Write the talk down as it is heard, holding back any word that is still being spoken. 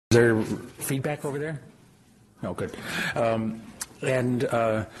Is there feedback over there? Oh, good. And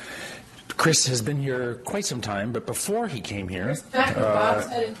Chris has been here quite some time, but before he came here...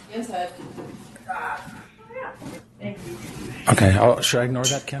 Okay, should I ignore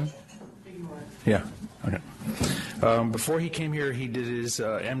that, Ken? Yeah, okay. Before he came here, he did his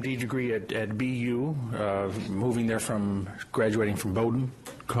MD degree at BU, graduating from Bowdoin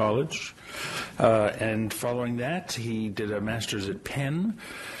College. And following that, he did a master's at Penn,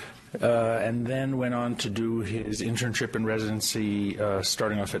 and then went on to do his internship and residency,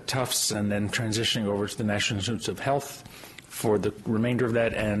 starting off at Tufts and then transitioning over to the National Institutes of Health for the remainder of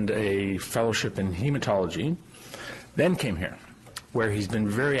that, and a fellowship in hematology. Then came here, where he's been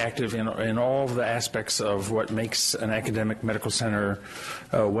very active in all the aspects of what makes an academic medical center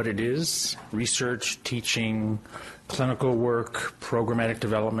what it is: research, teaching, clinical work, programmatic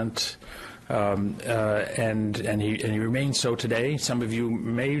development, and he remains so today. Some of you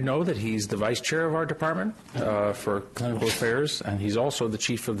may know that he's the vice chair of our department for clinical affairs, and he's also the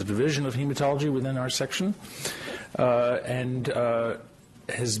chief of the division of hematology within our section, and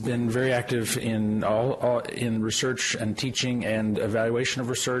has been very active in research and teaching and evaluation of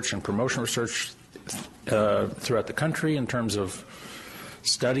research and promotion of research throughout the country in terms of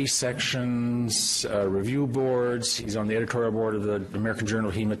study sections, review boards. He's on the editorial board of the American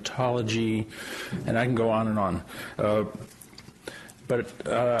Journal of Hematology, and I can go on and on. But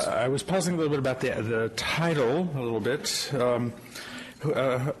I was puzzling a little bit about the title a little bit.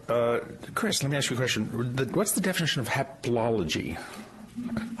 Chris, let me ask you a question. What's the definition of haplology?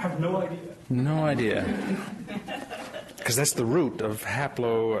 I have no idea. No idea. Because that's the root of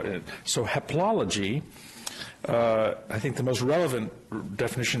haplo. So haplology, I think the most relevant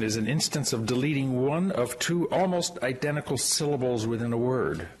definition is an instance of deleting one of two almost identical syllables within a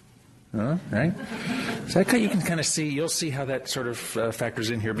word. Right? So you can kind of see, you'll see how that sort of factors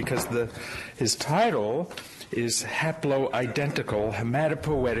in here, because his title is Haploidentical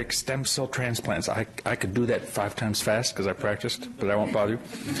Hematopoietic Stem Cell Transplants. I could do that 5 times fast because I practiced, but I won't bother you.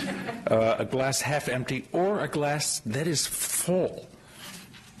 A glass half empty or a glass that is full.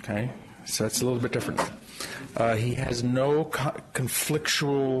 Okay? So it's a little bit different. He has no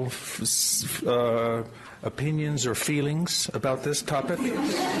conflictual opinions or feelings about this topic.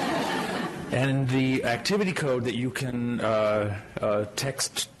 And the activity code that you can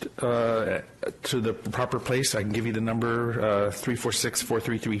text to the proper place, I can give you the number,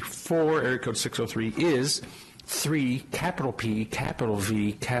 346-4334, area code 603, is 3, capital P, capital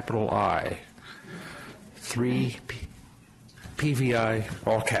V, capital I. 3 PVI,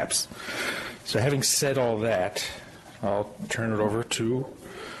 all caps. So having said all that, I'll turn it over to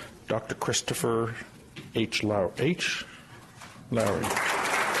Dr. Christopher H. Lowrey.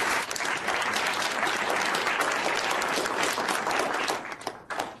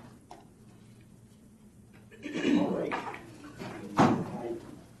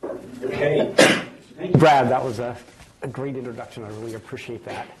 Okay. Thank you, Brad. That was a great introduction. I really appreciate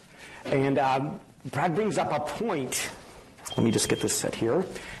that. And Brad brings up a point. Let me just get this set here.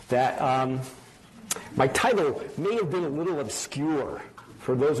 That my title may have been a little obscure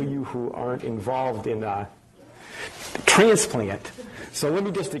for those of you who aren't involved in transplant. So let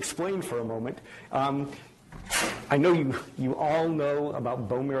me just explain for a moment. I know you all know about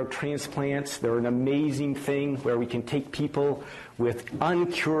bone marrow transplants. They're an amazing thing where we can take people with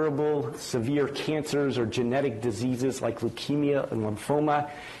uncurable severe cancers or genetic diseases like leukemia and lymphoma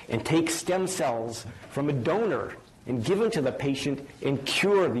and take stem cells from a donor and give them to the patient and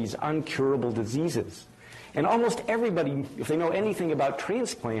cure these uncurable diseases. And almost everybody, if they know anything about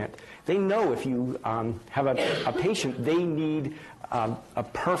transplant, they know if you have a patient, they need a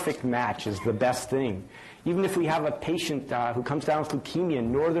perfect match is the best thing. Even if we have a patient who comes down with leukemia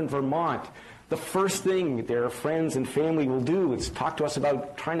in northern Vermont, the first thing their friends and family will do is talk to us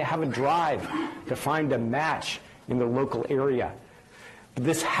about trying to have a drive to find a match in the local area.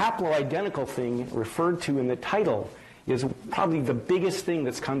 This haploidentical thing referred to in the title is probably the biggest thing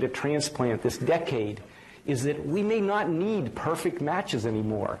that's come to transplant this decade, is that we may not need perfect matches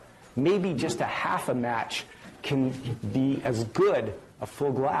anymore. Maybe just a half a match can be as good a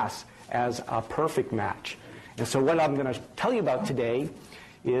full glass as a perfect match. And so what I'm going to tell you about today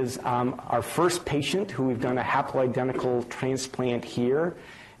is our first patient who we've done a haploidentical transplant here,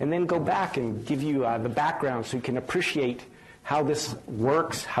 and then go back and give you the background so you can appreciate how this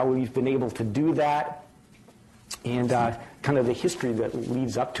works, how we've been able to do that, and kind of the history that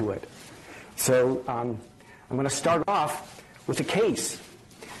leads up to it. So I'm going to start off with a case.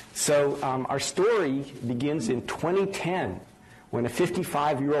 So our story begins in 2010 when a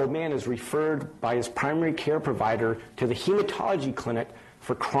 55-year-old man is referred by his primary care provider to the hematology clinic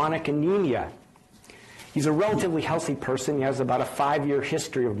for chronic anemia. He's a relatively healthy person. He has about a 5-year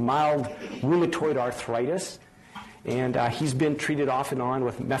history of mild rheumatoid arthritis, and he's been treated off and on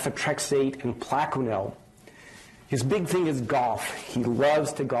with methotrexate and Plaquenil. His big thing is golf. He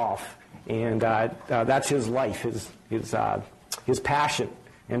loves to golf, and that's his life, his passion.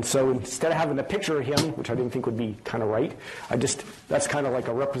 And so instead of having a picture of him, which I didn't think would be kind of right, that's kind of like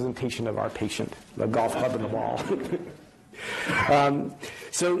a representation of our patient, the golf club and the ball.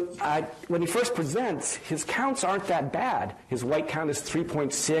 When he first presents, his counts aren't that bad. His white count is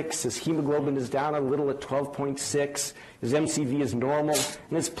 3.6, his hemoglobin is down a little at 12.6, his MCV is normal,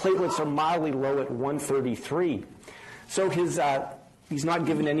 and his platelets are mildly low at 133. So he's not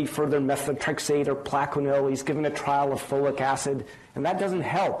given any further methotrexate or Plaquenil. He's given a trial of folic acid, and that doesn't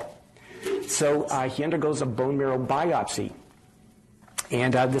help. So he undergoes a bone marrow biopsy.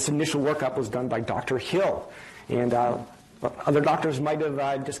 And this initial workup was done by Dr. Hill. And other doctors might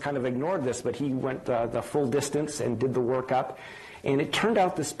have just kind of ignored this, but he went the full distance and did the workup. And it turned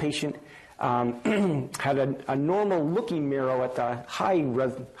out this patient had a normal-looking marrow at the high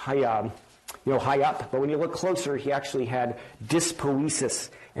up, but when you look closer, he actually had dyspoesis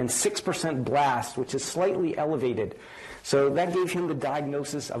and 6% blast, which is slightly elevated. So that gave him the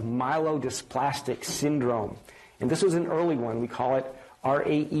diagnosis of myelodysplastic syndrome. And this was an early one. We call it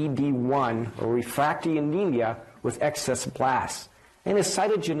RAED1, or refractory anemia with excess blasts. And his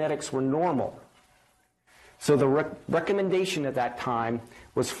cytogenetics were normal. So the recommendation at that time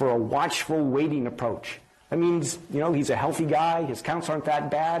was for a watchful waiting approach. That means, he's a healthy guy, his counts aren't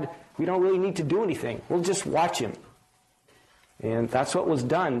that bad, we don't really need to do anything. We'll just watch him. And that's what was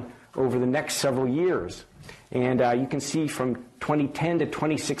done over the next several years. And you can see from 2010 to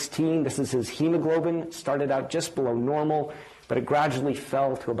 2016, this is his hemoglobin. Started out just below normal, but it gradually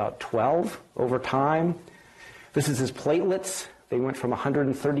fell to about 12 over time. This is his platelets. They went from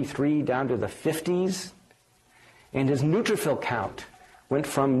 133 down to the 50s. And his neutrophil count went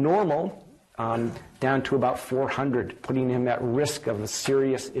from normal down to about 400, putting him at risk of a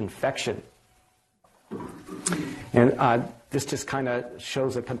serious infection. And this just kind of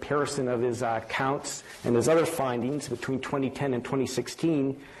shows a comparison of his counts and his other findings between 2010 and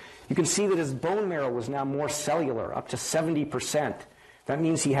 2016. You can see that his bone marrow was now more cellular, up to 70%. That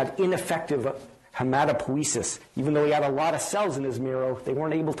means he had ineffective hematopoiesis. Even though he had a lot of cells in his marrow, they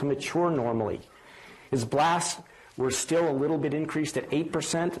weren't able to mature normally. His blasts were still a little bit increased at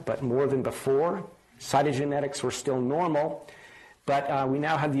 8%, but more than before. Cytogenetics were still normal. But we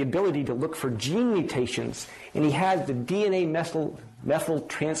now have the ability to look for gene mutations. And he had the DNA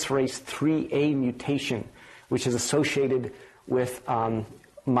methyltransferase 3A mutation, which is associated with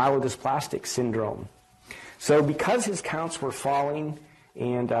myelodysplastic syndrome. So because his counts were falling,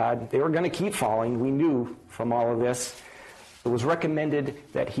 and they were going to keep falling, we knew from all of this, it was recommended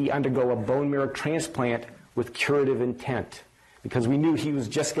that he undergo a bone marrow transplant with curative intent, because we knew he was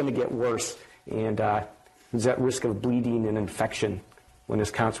just going to get worse, and he was at risk of bleeding and infection when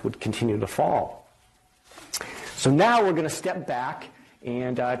his counts would continue to fall. So now we're going to step back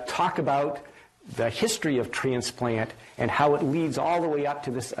and talk about the history of transplant and how it leads all the way up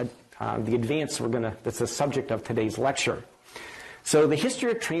to this the advance that's the subject of today's lecture. So the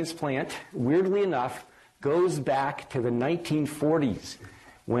history of transplant, weirdly enough, goes back to the 1940s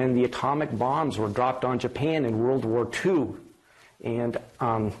when the atomic bombs were dropped on Japan in World War II. And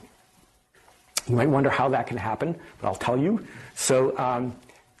you might wonder how that can happen, but I'll tell you. So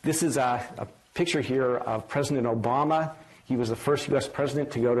this is a picture here of President Obama. He was the first U.S.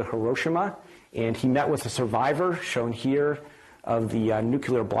 president to go to Hiroshima, and he met with a survivor, shown here, of the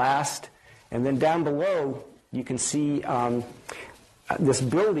nuclear blast. And then down below, you can see this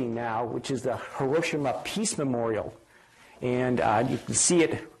building now, which is the Hiroshima Peace Memorial. And you can see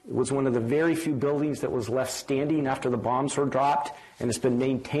it was one of the very few buildings that was left standing after the bombs were dropped, and it's been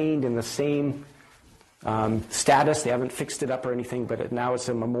maintained in the same status. They haven't fixed it up or anything, but now it's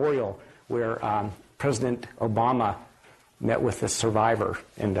a memorial where President Obama met with the survivor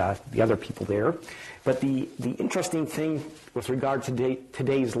and the other people there. But the interesting thing with regard to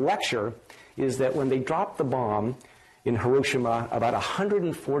today's lecture is that when they dropped the bomb in Hiroshima, about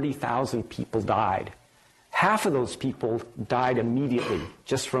 140,000 people died. Half of those people died immediately,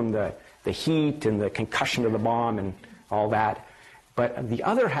 just from the heat and the concussion of the bomb and all that. But the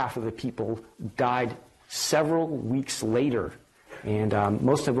other half of the people died several weeks later, and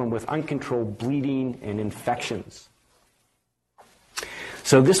most of them with uncontrolled bleeding and infections.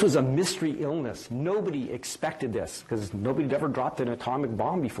 So this was a mystery illness. Nobody expected this, because nobody had ever dropped an atomic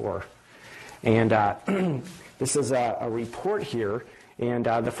bomb before. And this is a report here, and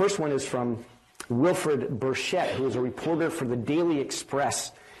the first one is from Wilfred Burchett, who was a reporter for the Daily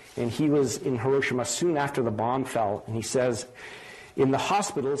Express, and he was in Hiroshima soon after the bomb fell, and he says, in the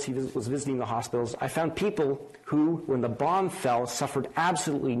hospitals, he was visiting the hospitals, I found people who, when the bomb fell, suffered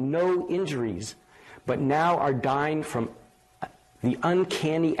absolutely no injuries, but now are dying from the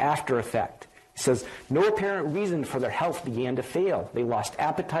uncanny after effect. He says, no apparent reason for their health began to fail. They lost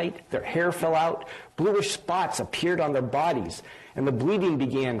appetite, their hair fell out, bluish spots appeared on their bodies, and the bleeding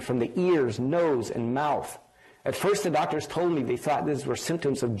began from the ears, nose, and mouth. At first, the doctors told me they thought these were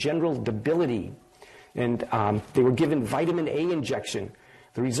symptoms of general debility, and they were given vitamin A injection.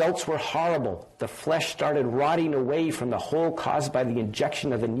 The results were horrible. The flesh started rotting away from the hole caused by the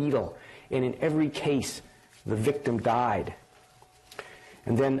injection of the needle, and in every case, the victim died.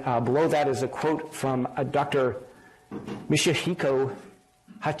 And then below that is a quote from Dr. Michihiko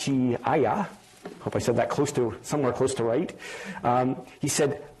Hachiaya. Hope I said that somewhere close to right. He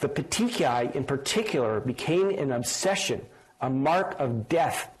said, the petechiae in particular became an obsession, a mark of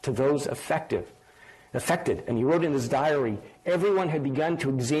death to those affected. And he wrote in his diary, everyone had begun to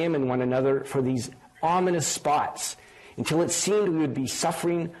examine one another for these ominous spots until it seemed we would be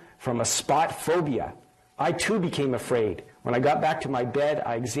suffering from a spot phobia. I too became afraid. When I got back to my bed,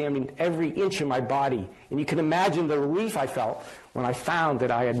 I examined every inch of my body, and you can imagine the relief I felt when I found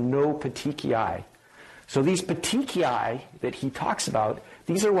that I had no petechiae. So these petechiae that he talks about,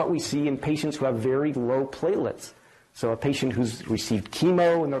 these are what we see in patients who have very low platelets. So a patient who's received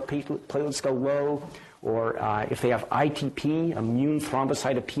chemo and their platelets go low, or if they have ITP, immune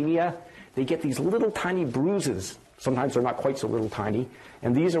thrombocytopenia, they get these little tiny bruises. Sometimes they're not quite so little tiny,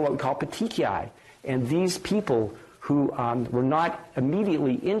 and these are what we call petechiae. And these people who were not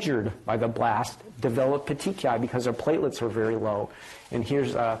immediately injured by the blast developed petechiae because their platelets were very low. And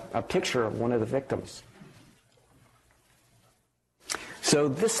here's a picture of one of the victims. So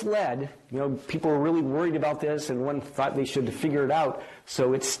this led, people were really worried about this, and one thought they should figure it out.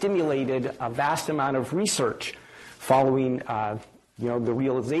 So it stimulated a vast amount of research following, the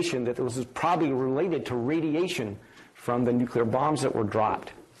realization that it was probably related to radiation from the nuclear bombs that were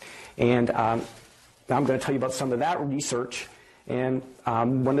dropped. And now I'm going to tell you about some of that research. And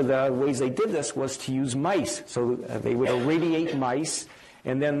one of the ways they did this was to use mice. So they would irradiate mice,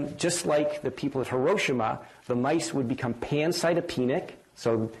 and then just like the people at Hiroshima, the mice would become pancytopenic,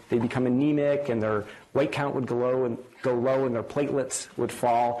 so they become anemic, and their white count would go low, and their platelets would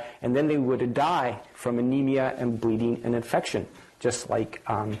fall, and then they would die from anemia and bleeding and infection, just like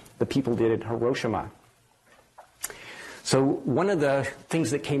the people did at Hiroshima. So one of the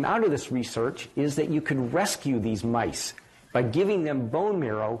things that came out of this research is that you could rescue these mice by giving them bone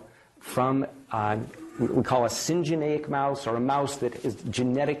marrow from what we call a syngeneic mouse, or a mouse that is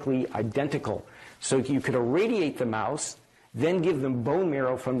genetically identical. So you could irradiate the mouse, then give them bone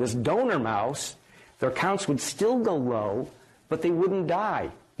marrow from this donor mouse. Their counts would still go low, but they wouldn't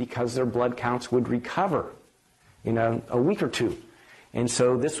die because their blood counts would recover in a week or two. And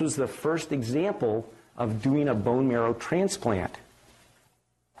so this was the first example of doing a bone marrow transplant.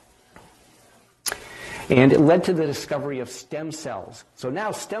 And it led to the discovery of stem cells. So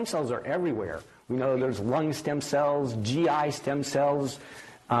now stem cells are everywhere. We know there's lung stem cells, GI stem cells,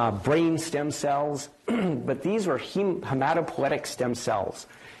 brain stem cells, but these were hematopoietic stem cells.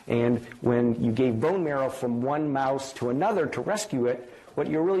 And when you gave bone marrow from one mouse to another to rescue it, what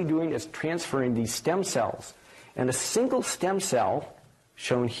you're really doing is transferring these stem cells. And a single stem cell,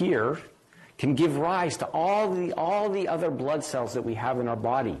 shown here, can give rise to all the other blood cells that we have in our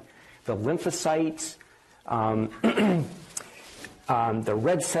body. The lymphocytes, the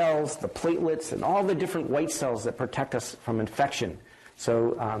red cells, the platelets, and all the different white cells that protect us from infection.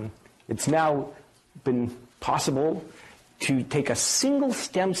 So it's now been possible to take a single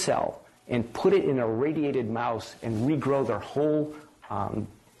stem cell and put it in a radiated mouse and regrow their whole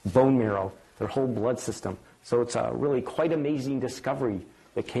bone marrow, their whole blood system. So it's a really quite amazing discovery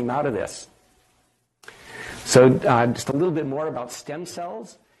that came out of this. So just a little bit more about stem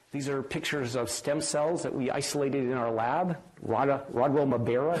cells. These are pictures of stem cells that we isolated in our lab. Rodwell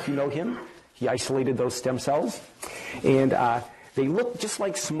Mabera, if you know him, he isolated those stem cells. And they look just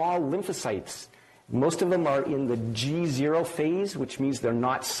like small lymphocytes. Most of them are in the G0 phase, which means they're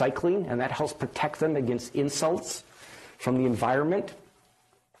not cycling, and that helps protect them against insults from the environment.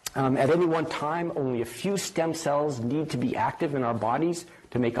 At any one time, only a few stem cells need to be active in our bodies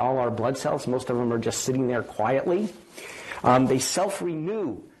to make all our blood cells. Most of them are just sitting there quietly. They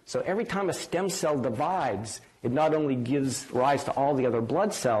self-renew. So every time a stem cell divides, it not only gives rise to all the other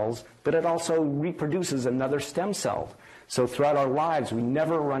blood cells, but it also reproduces another stem cell. So throughout our lives, we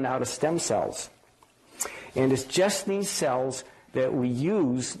never run out of stem cells. And it's just these cells that we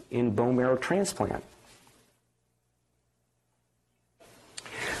use in bone marrow transplant.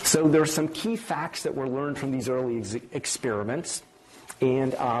 So there are some key facts that were learned from these early experiments.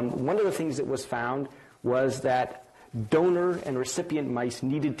 And one of the things that was found was that donor and recipient mice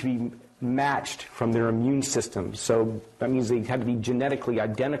needed to be matched from their immune system. So that means they had to be genetically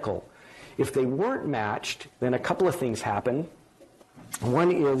identical. If they weren't matched, then a couple of things happen.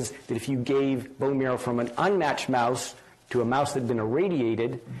 One is that if you gave bone marrow from an unmatched mouse to a mouse that had been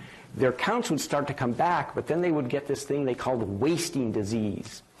irradiated, their counts would start to come back, but then they would get this thing they called wasting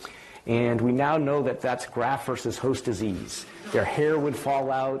disease. And we now know that that's graft versus host disease. Their hair would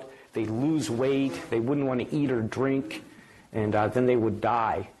fall out, they'd lose weight, they wouldn't want to eat or drink, and then they would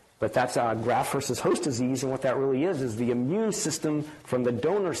die. But that's graft versus host disease, and what that really is the immune system from the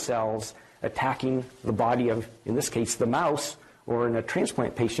donor cells attacking the body of, in this case, the mouse, or in a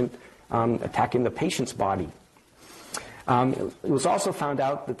transplant patient, attacking the patient's body. It was also found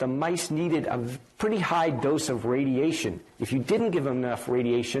out that the mice needed a pretty high dose of radiation. If you didn't give them enough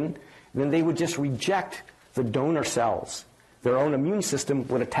radiation, then they would just reject the donor cells. Their own immune system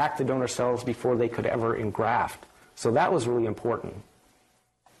would attack the donor cells before they could ever engraft. So that was really important.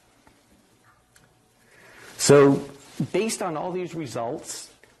 So based on all these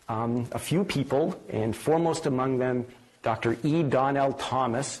results, a few people, and foremost among them Dr. E. Donnell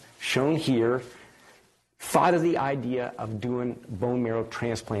Thomas, shown here, thought of the idea of doing bone marrow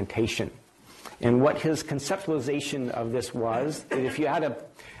transplantation. And what his conceptualization of this was, that if you had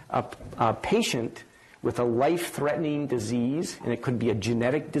a patient with a life-threatening disease, and it could be a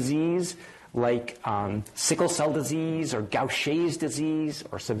genetic disease like sickle cell disease or Gaucher's disease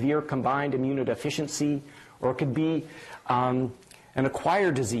or severe combined immunodeficiency, or it could be an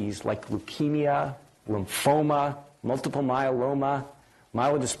acquired disease like leukemia, lymphoma, multiple myeloma,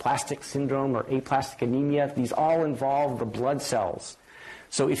 myelodysplastic syndrome, or aplastic anemia. These all involve the blood cells.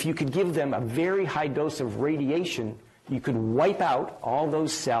 So if you could give them a very high dose of radiation, you could wipe out all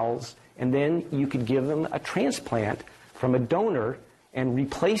those cells, and then you could give them a transplant from a donor and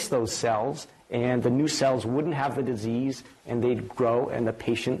replace those cells, and the new cells wouldn't have the disease, and they'd grow, and the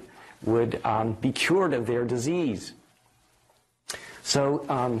patient would be cured of their disease.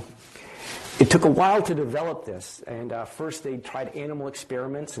 So it took a while to develop this, and first they tried animal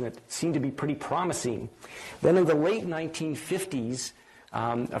experiments, and it seemed to be pretty promising. Then in the late 1950s,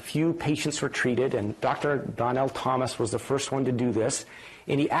 a few patients were treated, and Dr. Donnell Thomas was the first one to do this,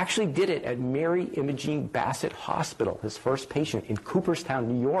 and he actually did it at Mary Imogene Bassett Hospital, his first patient, in Cooperstown,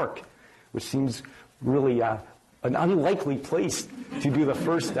 New York, which seems really an unlikely place to do the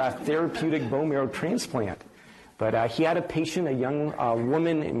first therapeutic bone marrow transplant. But he had a patient, a young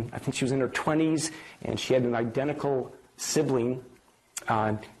woman, and I think she was in her 20s, and she had an identical sibling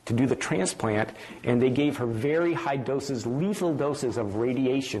to do the transplant, and they gave her very high doses, lethal doses of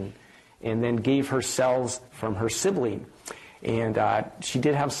radiation, and then gave her cells from her sibling. And she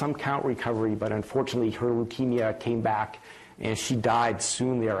did have some count recovery, but unfortunately her leukemia came back, and she died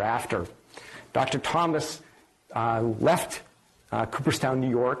soon thereafter. Dr. Thomas left Cooperstown, New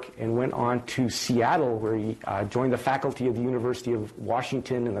York, and went on to Seattle, where he joined the faculty of the University of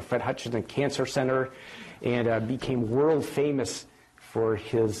Washington and the Fred Hutchinson Cancer Center, and became world famous for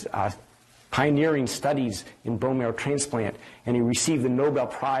his pioneering studies in bone marrow transplant. And he received the Nobel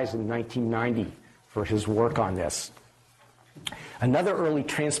Prize in 1990 for his work on this. Another early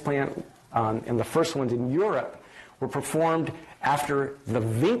transplant, and the first ones in Europe, were performed after the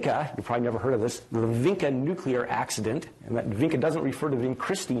Vinca, you probably never heard of this, the Vinca nuclear accident. And that Vinca doesn't refer to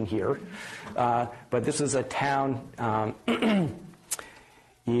vincristine here, but this is a town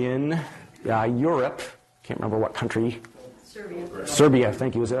in Europe. Can't remember what country. Serbia. Serbia,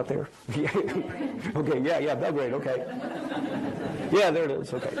 thank you. Is it up there? Okay, yeah, Belgrade, okay. Yeah, there it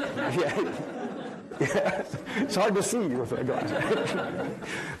is, okay. Yeah. It's hard to see with a glass.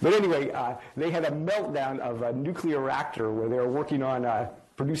 But anyway, they had a meltdown of a nuclear reactor where they were working on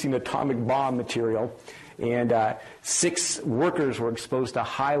producing atomic bomb material, and 6 workers were exposed to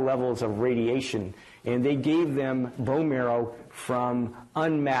high levels of radiation, and they gave them bone marrow from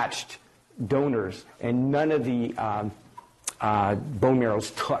unmatched donors, and none of the bone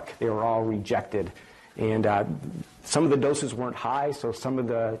marrows took. They were all rejected. And some of the doses weren't high, so some of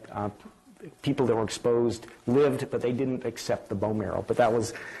the people that were exposed lived, but they didn't accept the bone marrow. But that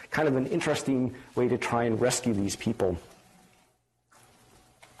was kind of an interesting way to try and rescue these people.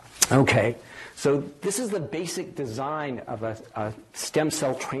 Okay, so this is the basic design of a stem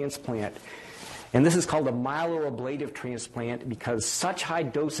cell transplant. And this is called a myeloablative transplant because such high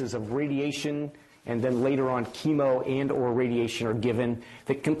doses of radiation and then later on chemo and or radiation are given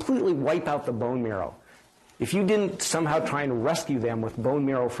that completely wipe out the bone marrow. If you didn't somehow try and rescue them with bone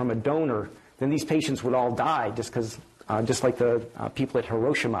marrow from a donor, then these patients would all die just like the people at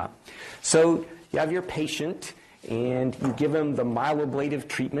Hiroshima. So you have your patient, and you give them the myeloablative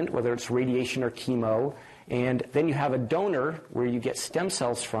treatment, whether it's radiation or chemo, and then you have a donor where you get stem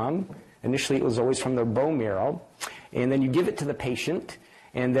cells from. Initially, it was always from their bone marrow. And then you give it to the patient,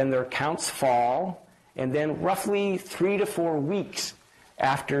 and then their counts fall, and then roughly 3 to 4 weeks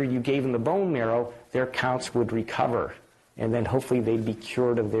after you gave them the bone marrow, their counts would recover, and then hopefully they'd be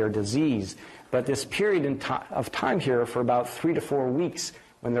cured of their disease. But this period of time here, for about 3 to 4 weeks,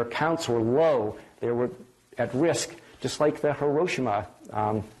 when their counts were low, they were at risk, just like the Hiroshima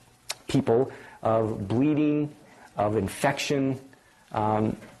people, of bleeding, of infection,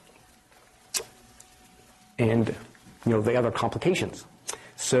 and the other complications.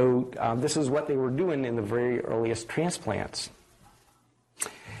 So this is what they were doing in the very earliest transplants.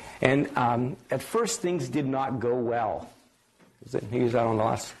 And at first, things did not go well. Is that on the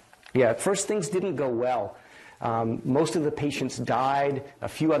last? Yeah, at first, things didn't go well. Most of the patients died. A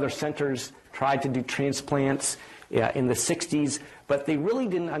few other centers tried to do transplants in the 60s, but they really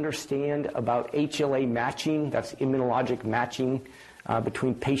didn't understand about HLA matching, that's immunologic matching,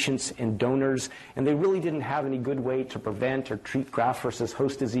 between patients and donors, and they really didn't have any good way to prevent or treat graft versus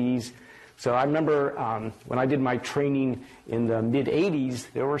host disease. So I remember when I did my training in the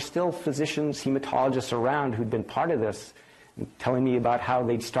mid-'80s, there were still physicians, hematologists around who'd been part of this, telling me about how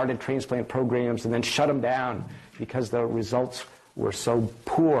they'd started transplant programs and then shut them down because the results were so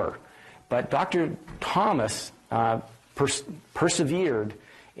poor. But Dr. Thomas persevered,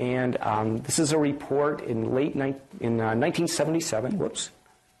 and this is a report in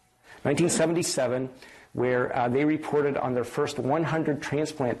 1977, where they reported on their first 100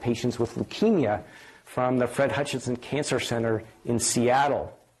 transplant patients with leukemia from the Fred Hutchinson Cancer Center in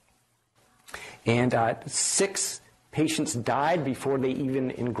Seattle. And 6 patients died before they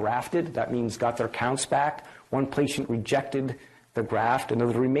even engrafted. That means got their counts back. 1 patient rejected the graft, and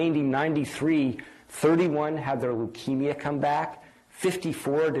of the remaining 93, 31 had their leukemia come back.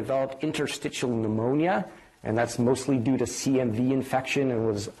 54 developed interstitial pneumonia, and that's mostly due to CMV infection and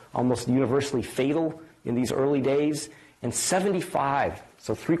was almost universally fatal in these early days. And 75,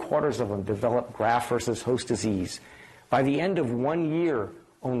 so 3/4 of them, developed graft versus host disease. By the end of 1 year,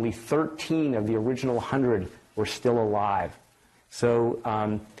 only 13 of the original 100 were still alive. So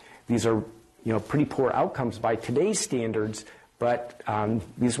these are pretty poor outcomes by today's standards, but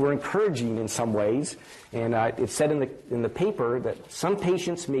these were encouraging in some ways. And it said in the paper that some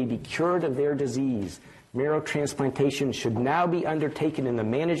patients may be cured of their disease. Marrow transplantation should now be undertaken in the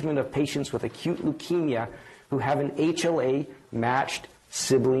management of patients with acute leukemia who have an HLA-matched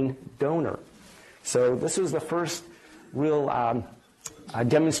sibling donor. So this was the first real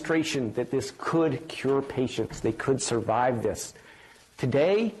demonstration that this could cure patients. They could survive this.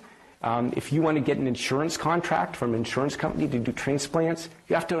 Today, if you want to get an insurance contract from an insurance company to do transplants,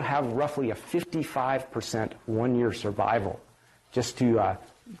 you have to have roughly a 55% 1-year survival just to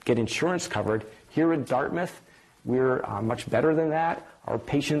get insurance covered. Here at Dartmouth, we're much better than that. Our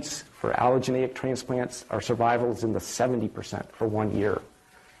patients for allogeneic transplants, our survival is in the 70% for 1 year.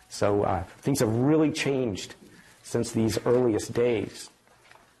 So things have really changed since these earliest days.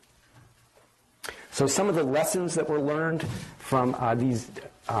 So some of the lessons that were learned from these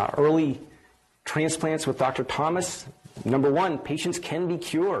early transplants with Dr. Thomas: number 1, patients can be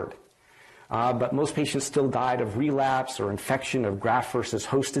cured, but most patients still died of relapse or infection of graft versus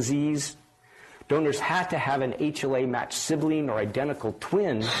host disease. Donors had to have an HLA-matched sibling or identical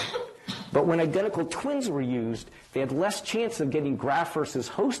twin, but when identical twins were used, they had less chance of getting graft versus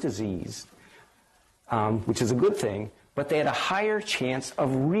host disease, which is a good thing, but they had a higher chance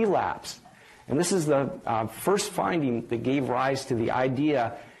of relapse. And this is the first finding that gave rise to the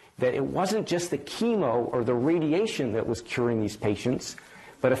idea that it wasn't just the chemo or the radiation that was curing these patients,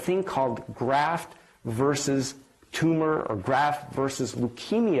 but a thing called graft versus tumor or graft versus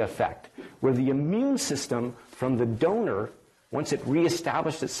leukemia effect, where the immune system from the donor, once it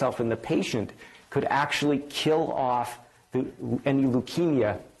reestablished itself in the patient, could actually kill off any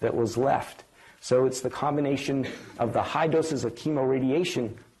leukemia that was left. So it's the combination of the high doses of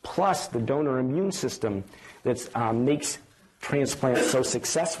chemoradiation plus the donor immune system that makes transplants so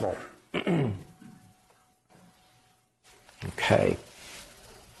successful. Okay.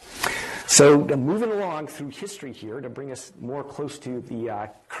 So moving along through history here to bring us more close to the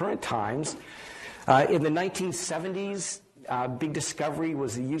current times. In the 1970s, big discovery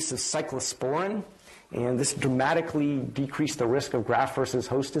was the use of cyclosporin, and this dramatically decreased the risk of graft versus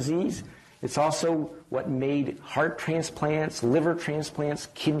host disease. It's also what made heart transplants, liver transplants,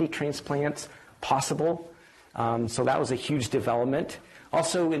 kidney transplants possible. So that was a huge development.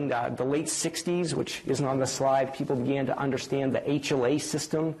 Also in the late 60s, which isn't on the slide, people began to understand the HLA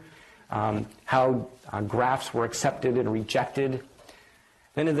system, how grafts were accepted and rejected.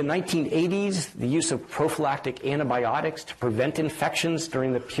 Then in the 1980s, the use of prophylactic antibiotics to prevent infections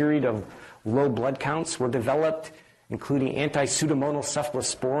during the period of low blood counts were developed, including anti-pseudomonal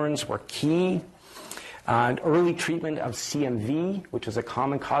cephalosporins were key. Early treatment of CMV, which is a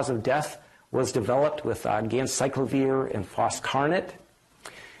common cause of death, was developed with ganciclovir and foscarnet.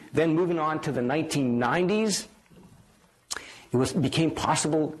 Then moving on to the 1990s, it became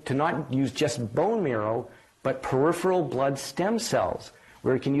possible to not use just bone marrow, but peripheral blood stem cells,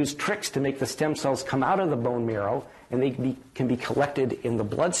 where you can use tricks to make the stem cells come out of the bone marrow, and they can be collected in the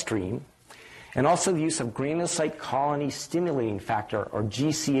bloodstream. And also the use of granulocyte colony stimulating factor, or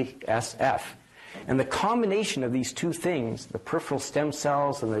GCSF. And the combination of these two things, the peripheral stem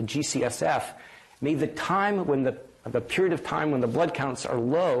cells and the GCSF, made the time when the period of time when the blood counts are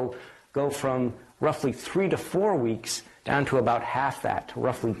low go from roughly 3 to 4 weeks down to about half that, to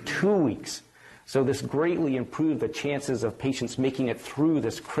roughly 2 weeks. So this greatly improved the chances of patients making it through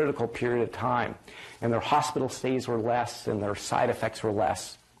this critical period of time. And their hospital stays were less, and their side effects were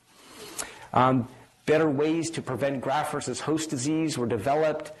less. Better ways to prevent graft versus host disease were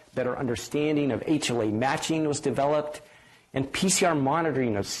developed. Better understanding of HLA matching was developed. And PCR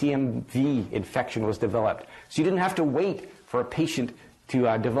monitoring of CMV infection was developed. So you didn't have to wait for a patient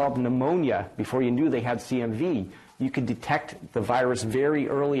to develop pneumonia before you knew they had CMV. You could detect the virus very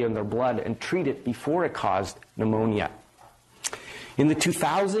early in their blood and treat it before it caused pneumonia. In the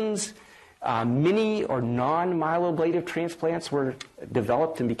 2000s, mini or non-myeloablative transplants were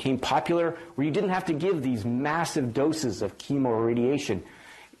developed and became popular, where you didn't have to give these massive doses of chemo or radiation.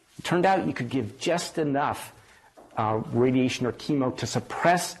 It turned out you could give just enough radiation or chemo to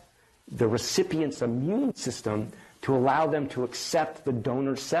suppress the recipient's immune system to allow them to accept the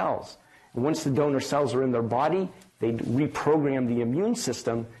donor cells. And once the donor cells are in their body, they'd reprogram the immune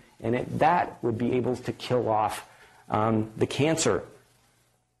system, and that would be able to kill off the cancer.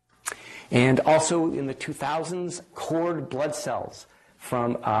 And also in the 2000s, cord blood cells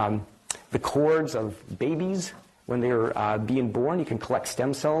from the cords of babies when they're being born. You can collect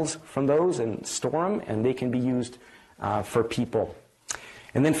stem cells from those and store them, and they can be used for people.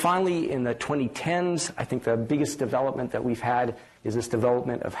 And then finally, in the 2010s, I think the biggest development that we've had is this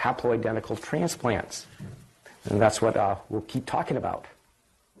development of haploidentical transplants. And that's what we'll keep talking about.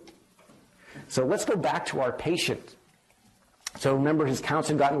 So let's go back to our patient. So remember, his counts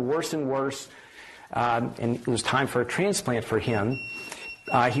had gotten worse and worse, and it was time for a transplant for him.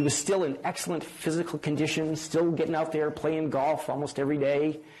 He was still in excellent physical condition, still getting out there playing golf almost every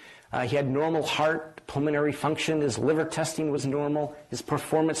day. He had normal heart, pulmonary function. His liver testing was normal. His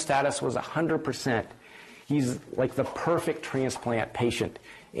performance status was 100%. He's like the perfect transplant patient.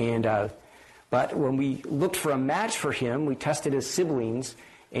 But when we looked for a match for him, we tested his siblings,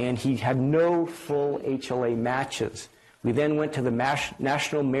 and he had no full HLA matches. We then went to the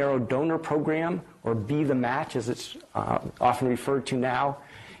National Marrow Donor Program, or Be the Match as it's often referred to now,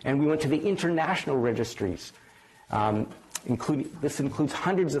 and we went to the international registries. This includes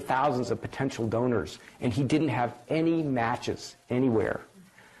hundreds of thousands of potential donors, and he didn't have any matches anywhere.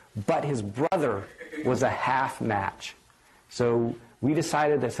 But his brother was a half match. So we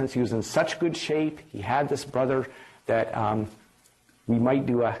decided that since he was in such good shape, he had this brother, that he might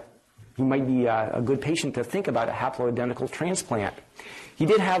be a good patient to think about a haploidentical transplant. He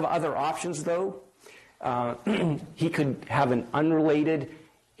did have other options, though. He could have an unrelated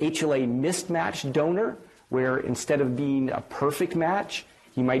HLA mismatch donor, where instead of being a perfect match,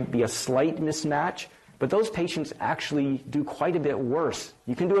 he might be a slight mismatch. But those patients actually do quite a bit worse.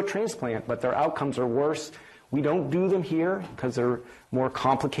 You can do a transplant, but their outcomes are worse. We don't do them here because they're more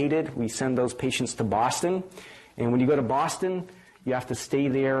complicated. We send those patients to Boston. And when you go to Boston, you have to stay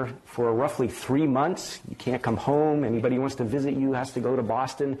there for roughly 3 months. You can't come home. Anybody who wants to visit you has to go to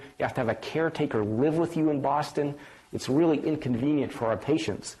Boston. You have to have a caretaker live with you in Boston. It's really inconvenient for our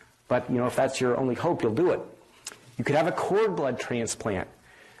patients. But, if that's your only hope, you'll do it. You could have a cord blood transplant.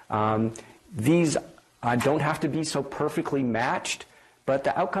 These don't have to be so perfectly matched, but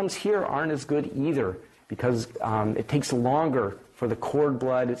the outcomes here aren't as good either, because it takes longer for the cord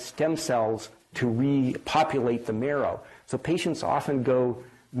blood stem cells to repopulate the marrow. So patients often go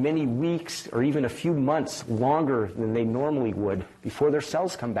many weeks or even a few months longer than they normally would before their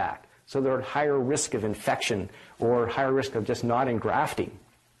cells come back. So they're at higher risk of infection or higher risk of just not engrafting.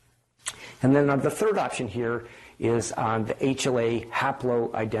 And then the third option here is the HLA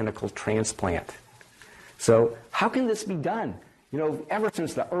haploidentical transplant. So how can this be done? You know, ever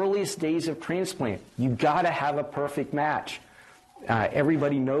since the earliest days of transplant, you've got to have a perfect match.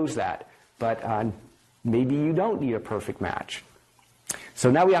 Everybody knows that, but maybe you don't need a perfect match.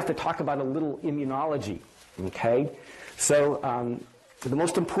 So now we have to talk about a little immunology, okay? So the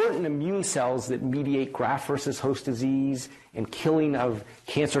most important immune cells that mediate graft versus host disease and killing of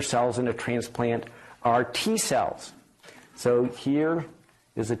cancer cells in a transplant are T cells. So here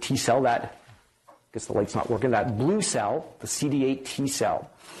is a T cell that, I guess the light's not working, that blue cell, the CD8 T cell.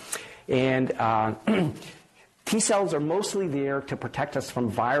 And T cells are mostly there to protect us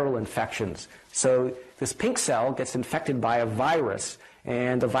from viral infections. So this pink cell gets infected by a virus,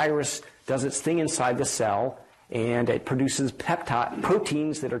 and the virus does its thing inside the cell, and it produces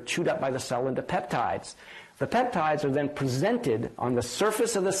proteins that are chewed up by the cell into peptides. The peptides are then presented on the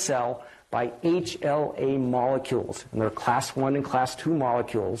surface of the cell by HLA molecules, and they're class 1 and class 2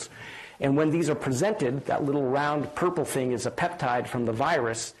 molecules. And when these are presented, that little round purple thing is a peptide from the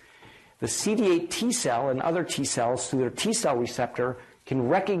virus. The CD8 T cell and other T cells, through their T cell receptor, can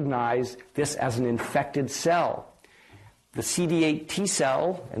recognize this as an infected cell. The CD8 T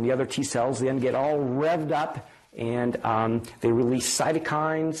cell and the other T cells then get all revved up, and they release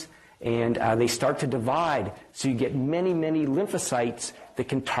cytokines, and they start to divide. So you get many, many lymphocytes that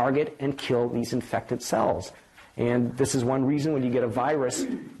can target and kill these infected cells. And this is one reason when you get a virus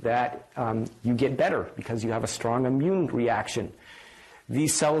that you get better, because you have a strong immune reaction.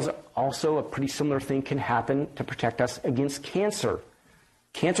 These cells also, a pretty similar thing can happen to protect us against cancer.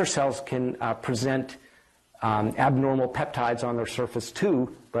 Cancer cells can present abnormal peptides on their surface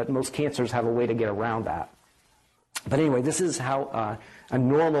too, but most cancers have a way to get around that. But anyway, this is how a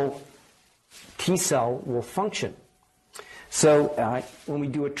normal T cell will function. So when we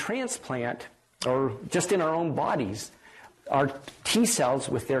do a transplant, or just in our own bodies, our T cells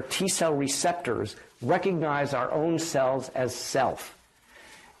with their T cell receptors recognize our own cells as self.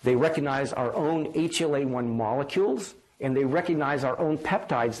 They recognize our own HLA-1 molecules, and they recognize our own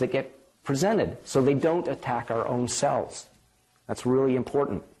peptides that get presented, so they don't attack our own cells. That's really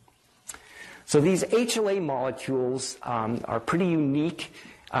important. So these HLA molecules are pretty unique.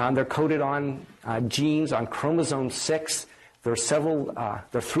 They're coded on genes on chromosome 6. There are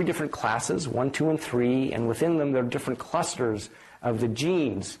 3 different classes, 1, 2, and 3, and within them there are different clusters of the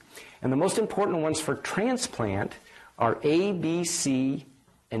genes. And the most important ones for transplant are A, B, C,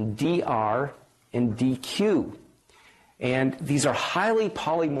 and DR, and DQ. And these are highly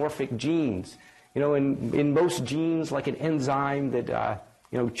polymorphic genes. You know, in most genes, like an enzyme that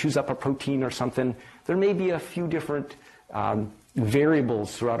chews up a protein or something, there may be a few different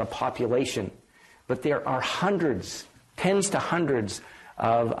variables throughout a population, but there are hundreds, tens to hundreds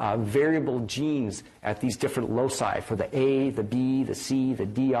of variable genes at these different loci for the A, the B, the C, the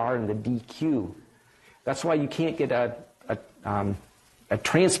DR, and the DQ. That's why you can't get a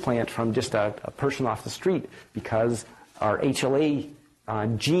transplant from just a person off the street, because our HLA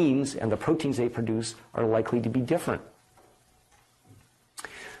genes and the proteins they produce are likely to be different.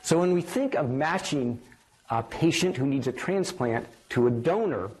 So when we think of matching a patient who needs a transplant to a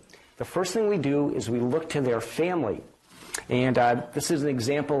donor, the first thing we do is we look to their family. And this is an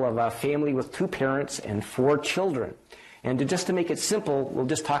example of a family with 2 parents and 4 children. And just to make it simple, we'll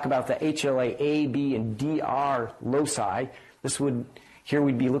just talk about the HLA A, B, and DR loci. Here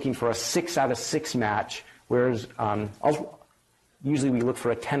we'd be looking for a 6 out of 6 match, whereas usually we look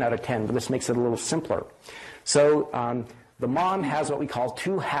for a 10 out of 10, but this makes it a little simpler. So the mom has what we call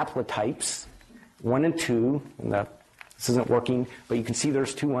 2 haplotypes, 1 and 2. And this isn't working, but you can see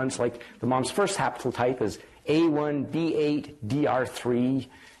there's 2 ones. Like the mom's first haplotype is A1, B8, DR3,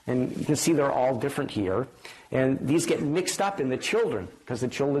 and you can see they're all different here. And these get mixed up in the children, because the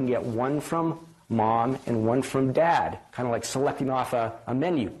children get 1 from mom and 1 from dad, kind of like selecting off a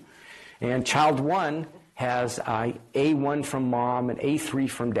menu. And child 1 has A1 from mom and A3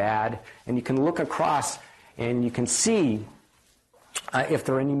 from dad, and you can look across and you can see if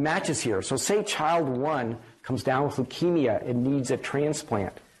there are any matches here. So say child 1 comes down with leukemia and needs a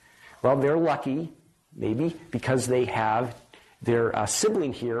transplant. Well, they're lucky, maybe, because they have their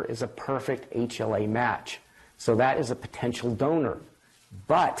sibling here is a perfect HLA match. So that is a potential donor.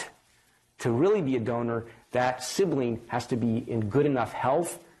 But to really be a donor, that sibling has to be in good enough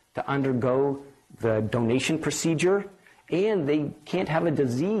health to undergo the donation procedure, and they can't have a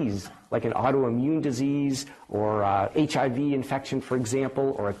disease like an autoimmune disease or HIV infection, for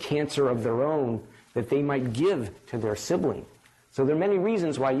example, or a cancer of their own that they might give to their sibling. So there are many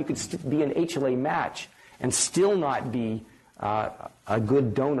reasons why you could be an HLA match and still not be a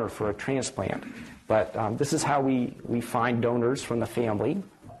good donor for a transplant. But this is how we find donors from the family.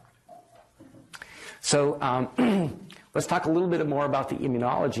 So Let's talk a little bit more about the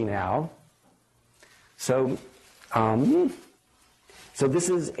immunology now. So this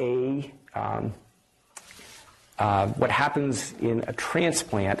is what happens in a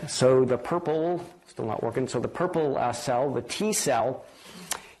transplant. So the purple, still not working, so the purple cell, the T cell,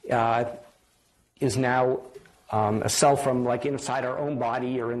 is now a cell from like inside our own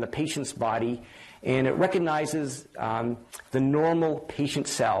body or in the patient's body, and it recognizes the normal patient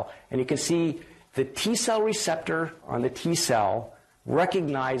cell. And you can see the T cell receptor on the T cell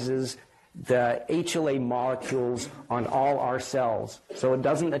recognizes the HLA molecules on all our cells. So it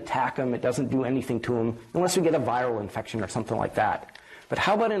doesn't attack them, it doesn't do anything to them, unless we get a viral infection or something like that. But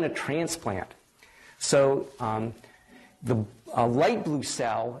how about in a transplant? So the light blue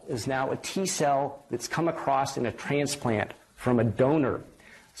cell is now a T cell that's come across in a transplant from a donor.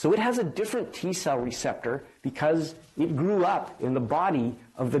 So it has a different T cell receptor because it grew up in the body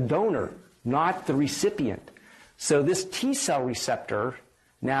of the donor, not the recipient. So this T cell receptor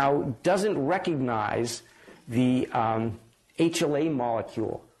now doesn't recognize the HLA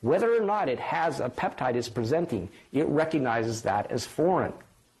molecule. Whether or not it has a peptide it's presenting, it recognizes that as foreign.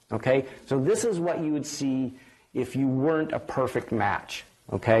 Okay? So this is what you would see if you weren't a perfect match.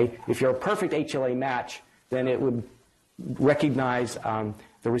 Okay? If you're a perfect HLA match, then it would recognize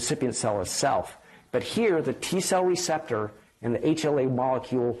the recipient cell as self. But here, the T cell receptor and the HLA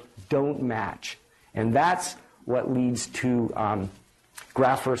molecule don't match. And that's what leads to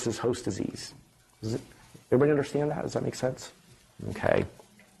graft versus host disease. Everybody understand that? Does that make sense? Okay.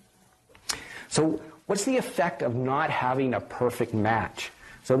 So what's the effect of not having a perfect match?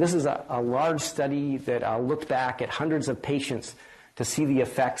 So this is a large study that looked back at hundreds of patients to see the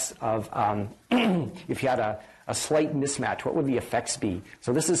effects of if you had a slight mismatch, what would the effects be?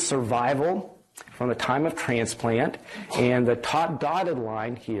 So this is survival from the time of transplant, and the top dotted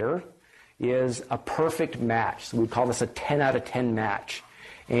line here is a perfect match. So we call this a 10 out of 10 match.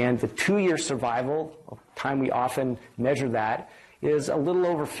 And the 2-year survival, time we often measure that, is a little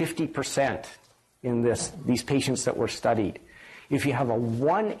over 50% in these patients that were studied. If you have a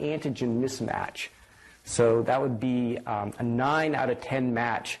 1 antigen mismatch, so that would be a 9 out of 10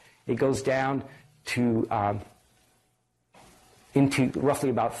 match, it goes down to into roughly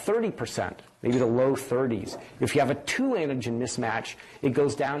about 30%, maybe the low 30s. If you have a 2 antigen mismatch, it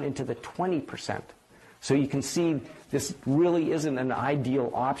goes down into the 20%. So you can see this really isn't an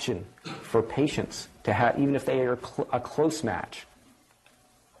ideal option for patients to have, even if they are a close match.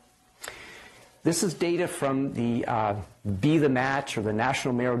 This is data from the Be the Match or the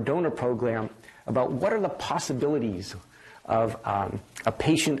National Marrow Donor Program about what are the possibilities of a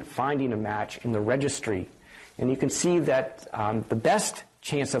patient finding a match in the registry. And you can see that the best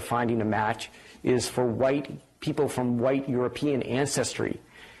chance of finding a match is for people from white European ancestry.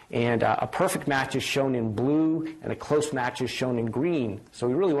 And a perfect match is shown in blue, and a close match is shown in green. So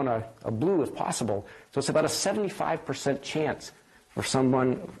we really want a blue if possible. So it's about a 75% chance for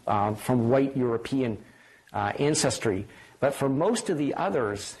someone from white European ancestry. But for most of the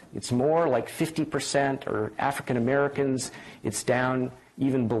others, it's more like 50%, or African Americans, it's down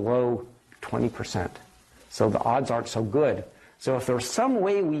even below 20%. So the odds aren't so good. So if there was some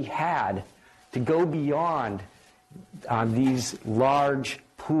way we had to go beyond these large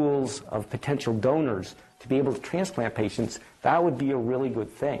pools of potential donors to be able to transplant patients, that would be a really good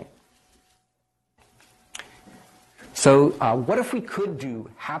thing. So what if we could do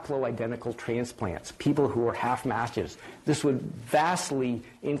haploidentical transplants, people who are half matches? This would vastly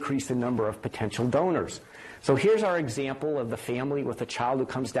increase the number of potential donors. So here's our example of the family with a child who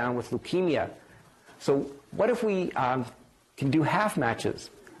comes down with leukemia. So what if we can do half matches?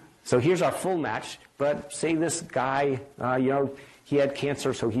 So here's our full match, but say this guy, he had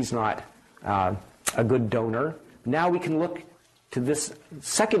cancer, so he's not a good donor. Now we can look to this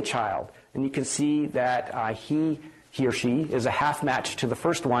second child, and you can see that he or she is a half match to the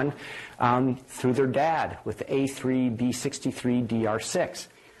first one through their dad with the A3B63DR6.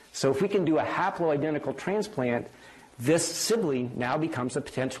 So if we can do a haploidentical transplant, this sibling now becomes a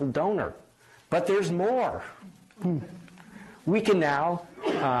potential donor. But there's more. We can now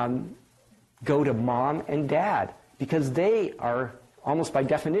go to mom and dad, because they are almost by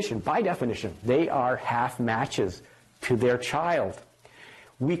definition, they are half matches to their child.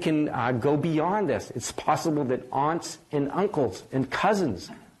 We can go beyond this. It's possible that aunts and uncles and cousins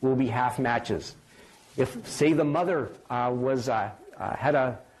will be half matches. If, say, the mother had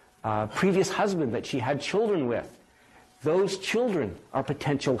a previous husband that she had children with, those children are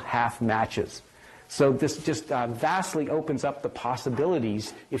potential half matches. So this just vastly opens up the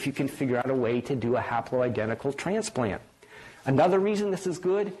possibilities if you can figure out a way to do a haploidentical transplant. Another reason this is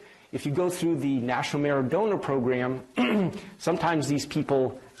good if you go through the National Marrow Donor Program, sometimes these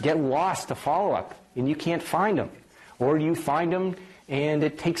people get lost to follow-up, and you can't find them. Or you find them, and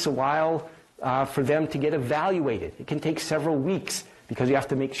it takes a while for them to get evaluated. It can take several weeks because you have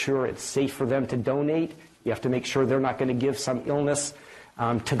to make sure it's safe for them to donate. You have to make sure they're not going to give some illness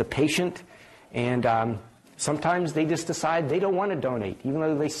to the patient. And sometimes they just decide they don't want to donate. Even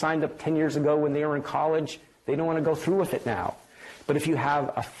though they signed up 10 years ago when they were in college, they don't want to go through with it now. But if you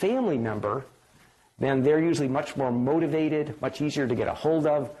have a family member, then they're usually much more motivated, much easier to get a hold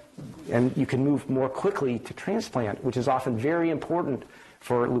of, and you can move more quickly to transplant, which is often very important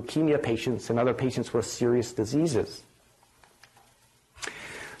for leukemia patients and other patients with serious diseases.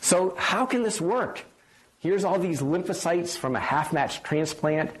 So how can this work? Here's all these lymphocytes from a half-matched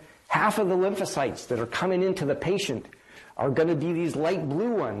transplant. Half of the lymphocytes that are coming into the patient are going to be these light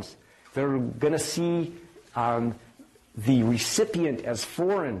blue ones. They're going to see the recipient as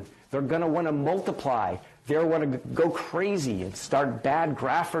foreign. They're going to want to multiply. They'll want to go crazy and start bad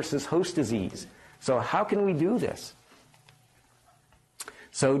graft versus host disease. So how can we do this?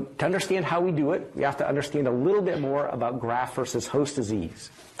 So to understand how we do it, we have to understand a little bit more about graft versus host disease.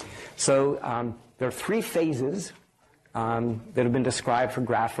 So there are three phases that have been described for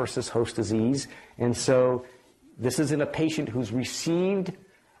graft versus host disease. And so this is in a patient who's received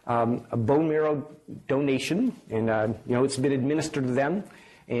a bone marrow donation, and it's been administered to them.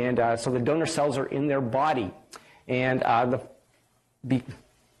 And so the donor cells are in their body. And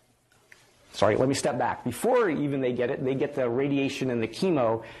sorry, let me step back. Before even they get the radiation and the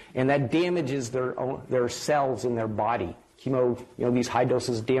chemo, and that damages their cells in their body. Chemo, these high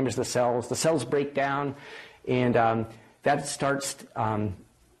doses damage the cells. The cells break down, and that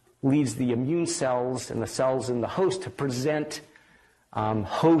leads the immune cells and the cells in the host to present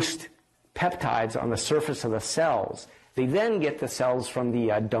host peptides on the surface of the cells. They then get the cells from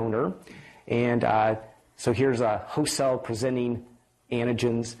the donor, and so here's a host cell presenting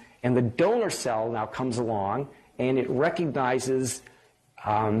antigens, and the donor cell now comes along, and it recognizes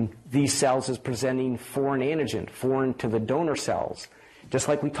these cells as presenting foreign antigen, foreign to the donor cells. Just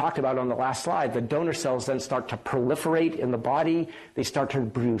like we talked about on the last slide, the donor cells then start to proliferate in the body. They start to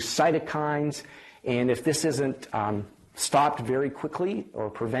produce cytokines, and if this isn't stopped very quickly or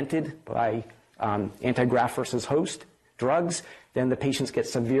prevented by anti-graft versus host drugs, then the patients get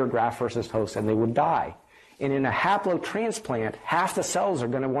severe graft versus host and they would die. And in a haplotransplant, half the cells are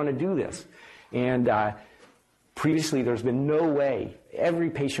going to want to do this. And previously there's been no way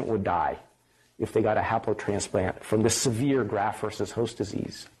every patient would die if they got a haplotransplant from this severe graft versus host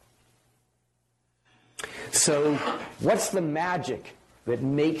disease. So what's the magic that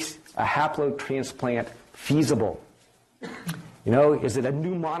makes a haplotransplant feasible? Is it a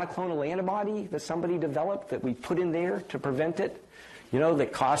new monoclonal antibody that somebody developed that we put in there to prevent it?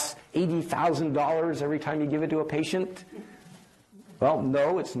 That costs $80,000 every time you give it to a patient? Well,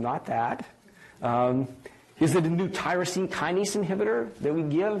 no, it's not that. Is it a new tyrosine kinase inhibitor that we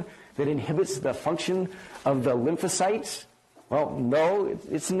give that inhibits the function of the lymphocytes? Well, no,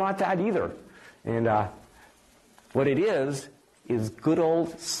 it's not that either. And what it is good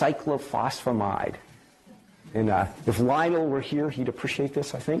old cyclophosphamide. And if Lionel were here, he'd appreciate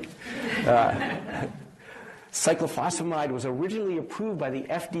this, I think. Cyclophosphamide was originally approved by the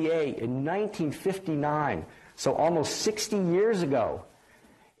FDA in 1959, so almost 60 years ago.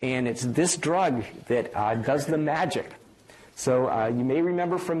 And it's this drug that does the magic. So you may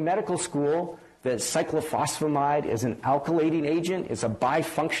remember from medical school that cyclophosphamide is an alkylating agent. It's a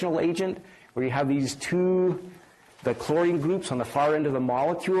bifunctional agent where you have these the chlorine groups on the far end of the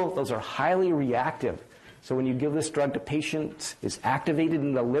molecule. Those are highly reactive. So when you give this drug to patients, it's activated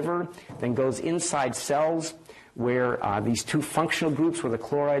in the liver, then goes inside cells where these two functional groups where the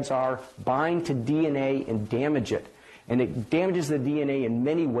chlorides are bind to DNA and damage it. And it damages the DNA in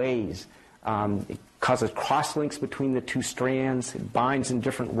many ways. It causes cross-links between the two strands. It binds in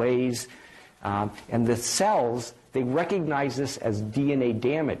different ways. And the cells, they recognize this as DNA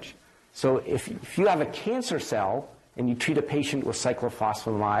damage. So if you have a cancer cell and you treat a patient with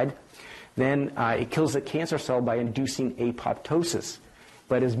cyclophosphamide, then it kills the cancer cell by inducing apoptosis.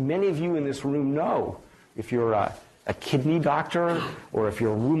 But as many of you in this room know, if you're a kidney doctor or if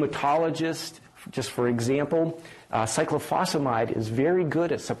you're a rheumatologist, just for example, cyclophosphamide is very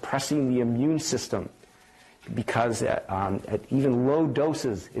good at suppressing the immune system because at even low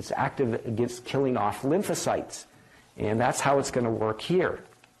doses, it's active against killing off lymphocytes. And that's how it's going to work here.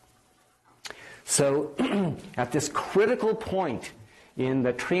 So at this critical point in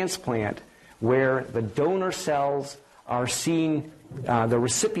the transplant where the donor cells are seeing the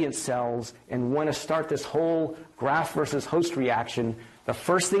recipient cells and want to start this whole graft versus host reaction the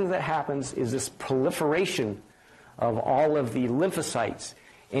first thing that happens is this proliferation of all of the lymphocytes.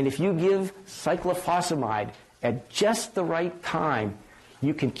 And if you give cyclophosphamide at just the right time,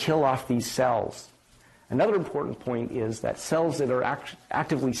 you can kill off these cells. Another important point is that cells that are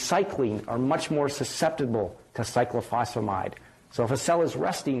actively cycling are much more susceptible to cyclophosphamide. So if a cell is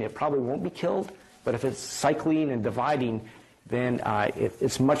resting, it probably won't be killed, but if it's cycling and dividing, then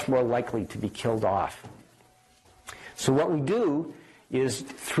it's much more likely to be killed off. So what we do is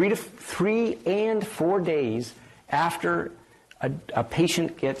 3 and 4 days after a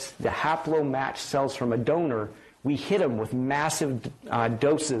patient gets the haplo-matched cells from a donor, we hit them with massive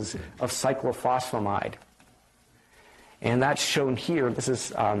doses of cyclophosphamide. And that's shown here. This is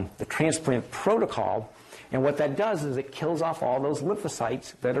the transplant protocol. And what that does is it kills off all those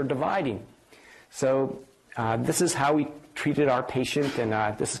lymphocytes that are dividing. So this is how we treated our patient,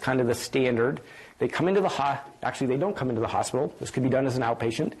 and this is kind of the standard. They come into the actually, they don't come into the hospital. This could be done as an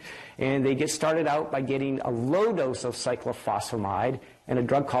outpatient. And they get started out by getting a low dose of cyclophosphamide and a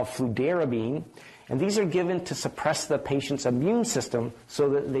drug called fludarabine. And these are given to suppress the patient's immune system so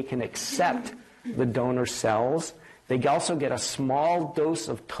that they can accept the donor cells. They also get a small dose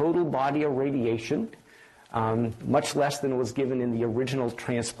of total body irradiation, much less than was given in the original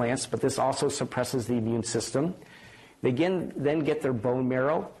transplants, but this also suppresses the immune system. They then get their bone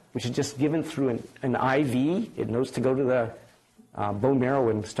marrow, which is just given through an IV. It knows to go to the bone marrow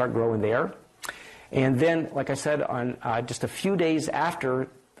and start growing there. And then, like I said, on just a few days after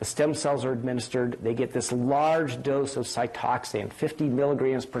the stem cells are administered, they get this large dose of Cytoxan, 50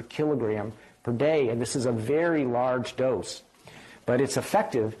 milligrams per kilogram per day, and this is a very large dose. But it's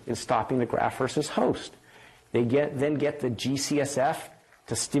effective in stopping the graft versus host. They then get the GCSF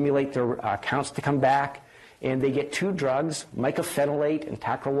to stimulate their counts to come back, and they get 2 drugs, mycophenolate and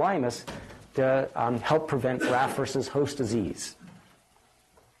tacrolimus, to help prevent graft versus host disease.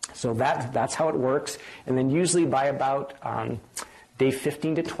 So that's how it works. And then usually by about day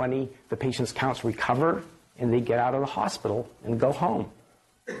 15 to 20, the patient's counts recover, and they get out of the hospital and go home.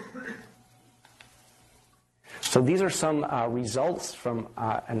 So these are some results from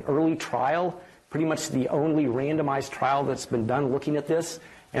an early trial, pretty much the only randomized trial that's been done looking at this.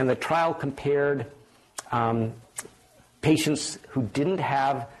 And the trial compared patients who didn't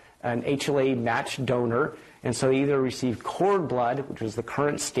have an HLA-matched donor, and so they either received cord blood, which is the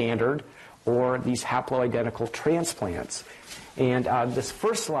current standard, or these haploidentical transplants. And this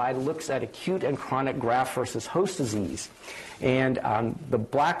first slide looks at acute and chronic graft versus host disease. And the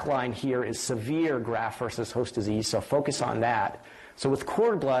black line here is severe graft versus host disease, so focus on that. So with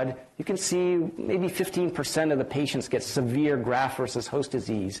cord blood, you can see maybe 15% of the patients get severe graft versus host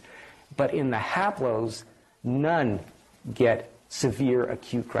disease. But in the haplos, none get severe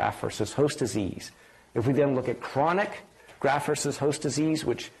acute graft versus host disease. If we then look at chronic graft versus host disease,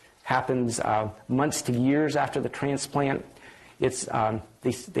 which happens months to years after the transplant, it's,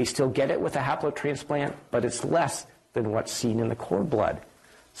 they still get it with a haplotransplant, but it's less than what's seen in the cord blood.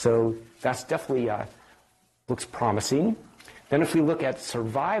 So that's definitely looks promising. Then if we look at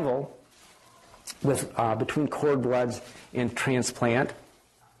survival with between cord bloods and transplant,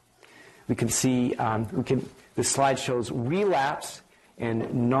 we can see this slide shows relapse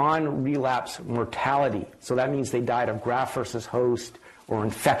and non-relapse mortality. So that means they died of graft versus host or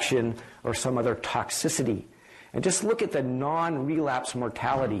infection or some other toxicity. And just look at the non-relapse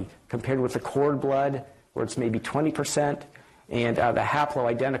mortality compared with the cord blood, where it's maybe 20%, and the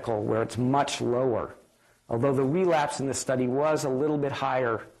haploidentical, where it's much lower. Although the relapse in this study was a little bit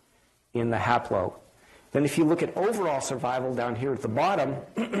higher in the haplo. Then if you look at overall survival down here at the bottom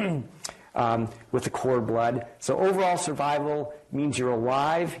with the cord blood, so overall survival means you're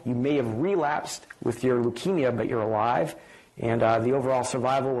alive. You may have relapsed with your leukemia, but you're alive. And the overall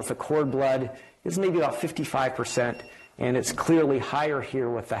survival with the cord blood is maybe about 55%, and it's clearly higher here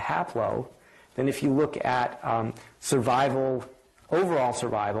with the haplo. Then if you look at survival, overall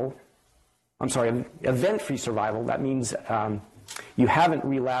survival, I'm sorry, event-free survival, that means you haven't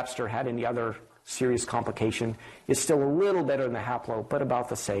relapsed or had any other serious complication. It's still a little better than the haplo, but about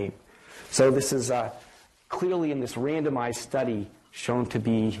the same. So this is clearly in this randomized study shown to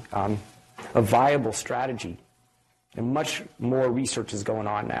be a viable strategy. And much more research is going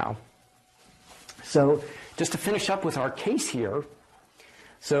on now. So just to finish up with our case here,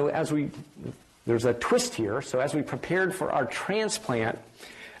 so there's a twist here. So as we prepared for our transplant,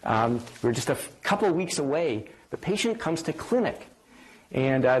 we're just a couple of weeks away. The patient comes to clinic,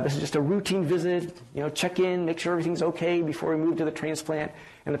 and this is just a routine visit. Check in, make sure everything's okay before we move to the transplant.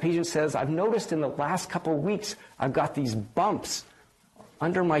 And the patient says, "I've noticed in the last couple of weeks I've got these bumps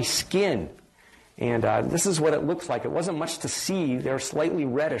under my skin." And this is what it looks like. It wasn't much to see. They're slightly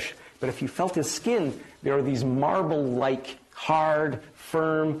reddish. But if you felt his skin, there are these marble-like, hard,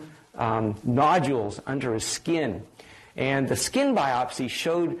 firm nodules under his skin. And the skin biopsy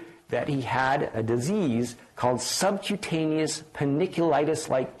showed that he had a disease called subcutaneous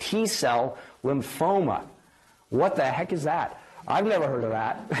panniculitis-like T-cell lymphoma. What the heck is that? I've never heard of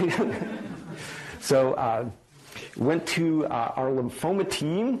that. So went to our lymphoma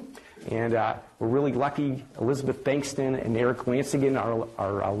team, and we're really lucky. Elizabeth Bankston and Eric Lansigan are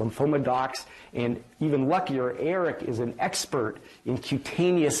our lymphoma docs, and even luckier, Eric is an expert in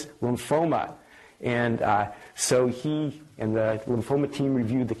cutaneous lymphoma. And so he and the lymphoma team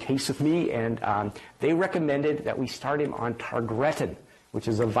reviewed the case with me, and they recommended that we start him on targretin, which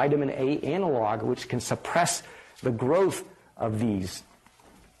is a vitamin A analog which can suppress the growth of these.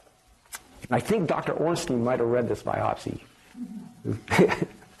 I think Dr. Ornstein might have read this biopsy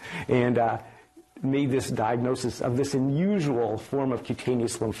and made this diagnosis of this unusual form of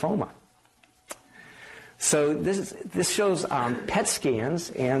cutaneous lymphoma. So this shows PET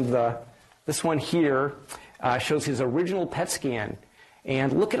scans, and this one here shows his original PET scan.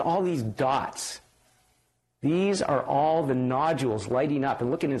 And look at all these dots. These are all the nodules lighting up.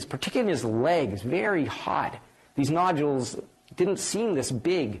 And look at his, particularly in his legs, very hot. These nodules didn't seem this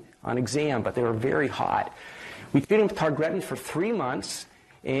big on exam, but they were very hot. We treated him with targretin for 3 months,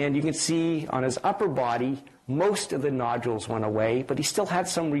 and you can see on his upper body, most of the nodules went away, but he still had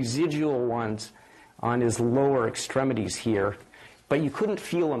some residual ones on his lower extremities here, but you couldn't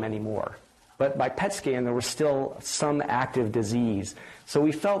feel them anymore. But by PET scan, there was still some active disease. So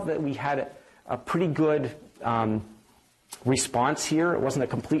we felt that we had a pretty good response here. It wasn't a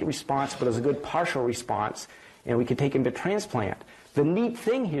complete response, but it was a good partial response, and we could take him to transplant. The neat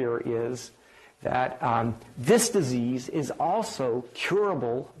thing here is that this disease is also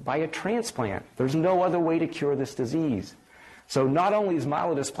curable by a transplant. There's no other way to cure this disease. So not only is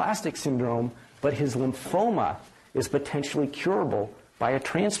myelodysplastic syndrome, but his lymphoma is potentially curable by a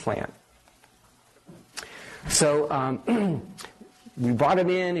transplant. So we brought him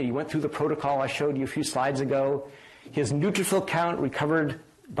in, and he went through the protocol I showed you a few slides ago. His neutrophil count recovered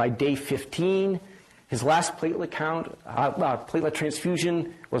by day 15. His last platelet count, platelet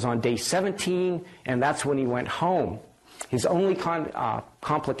transfusion was on day 17, and that's when he went home. His only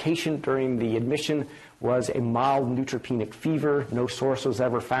complication during the admission was a mild neutropenic fever. No source was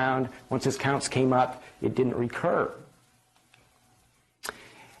ever found. Once his counts came up, it didn't recur.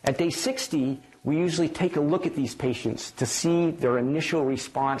 At day 60, we usually take a look at these patients to see their initial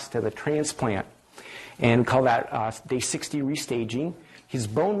response to the transplant, and call that day 60 restaging. His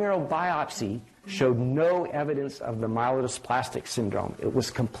bone marrow biopsy showed no evidence of the myelodysplastic syndrome. It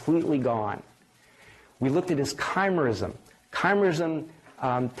was completely gone. We looked at his chimerism. Chimerism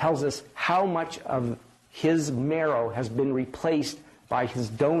tells us how much of his marrow has been replaced by his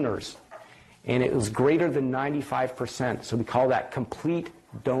donors, and it was greater than 95%. So we call that complete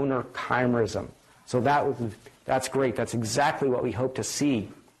donor chimerism. So that's great. That's exactly what we hope to see.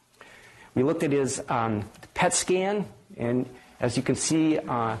 We looked at his PET scan, and as you can see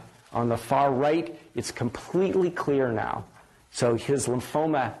on the far right, it's completely clear now. So his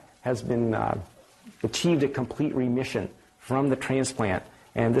lymphoma has been achieved a complete remission from the transplant.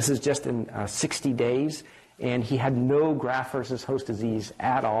 And this is just in 60 days, and he had no graft versus host disease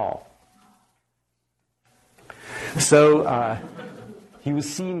at all. So he was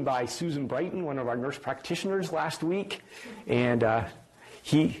seen by Susan Brighton, one of our nurse practitioners, last week, and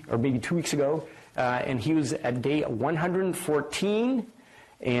or maybe 2 weeks ago, and he was at day 114,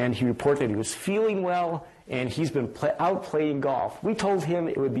 and he reported he was feeling well, and he's been out playing golf. We told him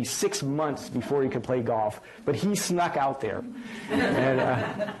it would be 6 months before he could play golf, but he snuck out there.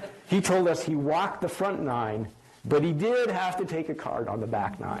 And he told us he walked the front 9, but he did have to take a card on the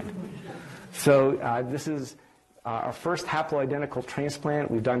back 9. So this is our first haploidentical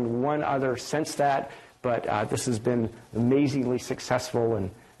transplant. We've done one other since that, but this has been amazingly successful and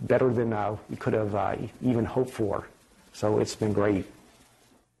better than we could have even hoped for. So it's been great.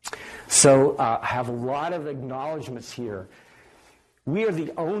 So I have a lot of acknowledgments here. We are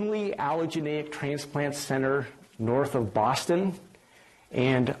the only allogeneic transplant center north of Boston.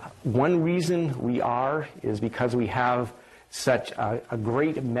 And one reason we are is because we have such a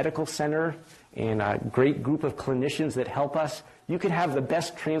great medical center and a great group of clinicians that help us. You can have the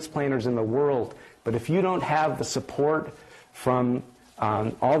best transplanters in the world, but if you don't have the support from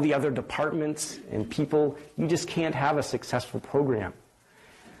all the other departments and people, you just can't have a successful program.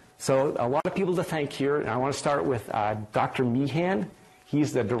 So a lot of people to thank here, and I want to start with Dr. Meehan.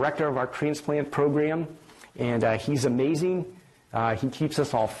 He's the director of our transplant program, and he's amazing. He keeps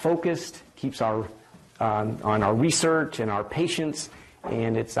us all focused, keeps our on our research and our patients,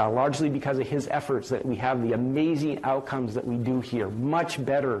 and it's largely because of his efforts that we have the amazing outcomes that we do here, much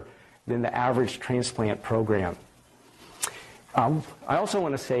better than the average transplant program. I also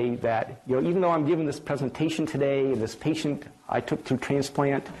want to say that, even though I'm giving this presentation today, and this patient I took through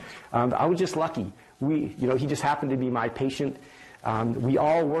transplant, I was just lucky. He just happened to be my patient. We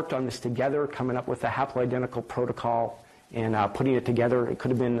all worked on this together, coming up with a haploidentical protocol and putting it together. It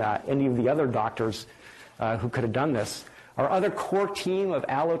could have been any of the other doctors who could have done this. Our other core team of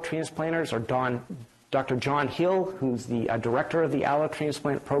allotransplanters are Dr. John Hill, who's the director of the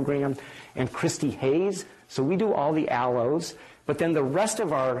allotransplant program, and Christy Hayes. So we do all the allos, but then the rest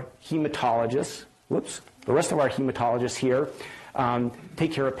of our hematologists, here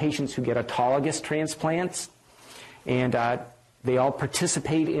take care of patients who get autologous transplants, and they all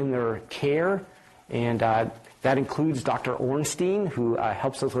participate in their care, and that includes Dr. Ornstein, who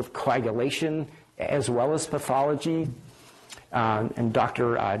helps us with coagulation as well as pathology, and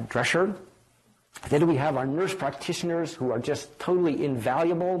Dr. Drescher. Then we have our nurse practitioners who are just totally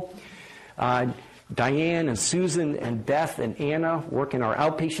invaluable. Diane and Susan and Beth and Anna work in our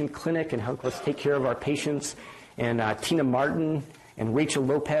outpatient clinic and help us take care of our patients. And Tina Martin and Rachel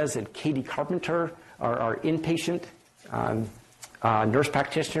Lopez and Katie Carpenter are our inpatient nurse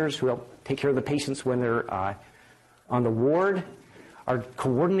practitioners who help take care of the patients when they're on the ward. Our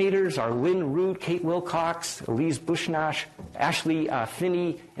coordinators are Lynn Root, Kate Wilcox, Elise Bushnash, Ashley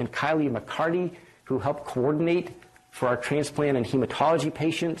Finney, and Kylie McCarty, who help coordinate for our transplant and hematology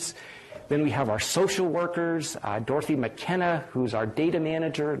patients. Then we have our social workers, Dorothy McKenna, who's our data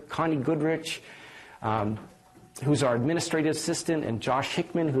manager, Connie Goodrich, who's our administrative assistant, and Josh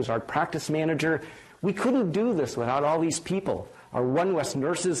Hickman, who's our practice manager. We couldn't do this without all these people. Our One West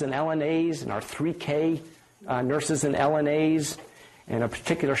nurses and LNAs, and our 3K nurses and LNAs, and a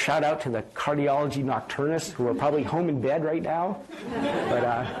particular shout out to the cardiology nocturnists who are probably home in bed right now.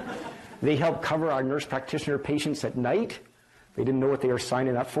 But they help cover our nurse practitioner patients at night. They didn't know what they were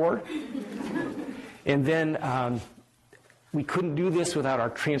signing up for. And then we couldn't do this without our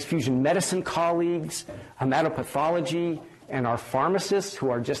transfusion medicine colleagues, hematopathology, and our pharmacists, who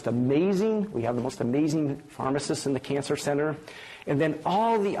are just amazing. We have the most amazing pharmacists in the cancer center. And then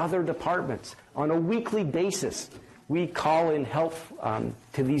all the other departments. On a weekly basis, we call in help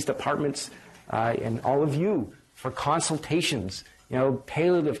to these departments and all of you for consultations,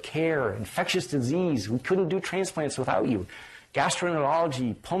 palliative care, infectious disease. We couldn't do transplants without you.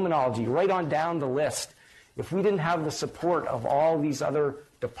 Gastroenterology, pulmonology, right on down the list. If we didn't have the support of all these other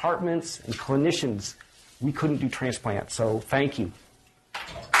departments and clinicians, we couldn't do transplants. So thank you.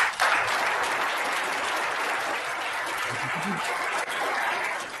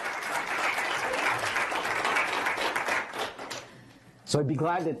 So I'd be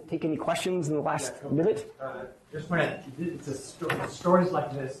glad to take any questions in the last minute. Just wanted, stories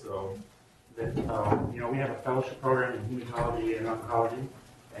like this, though, that we have a fellowship program in hematology and oncology,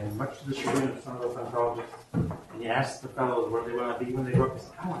 and much to the chagrin of some of those oncologists, and you ask the fellows where they want to be when they grow up, they say,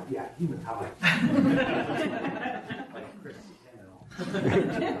 I want to be a hematologist. Like Chris.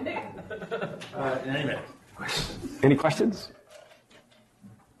 Anyway, any questions?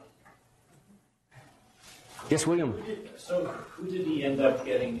 Yes, William. So who did he end up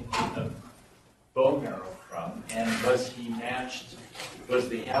getting the bone marrow from? And was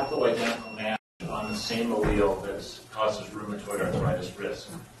the haploidentical match on the same allele that causes rheumatoid arthritis risk?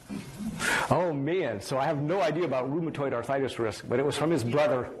 Oh, man. So I have no idea about rheumatoid arthritis risk, but it was from his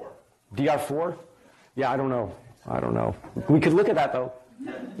brother. DR4? Yeah, I don't know. We could look at that, though.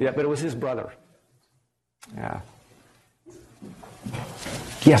 Yeah, but it was his brother. Yeah.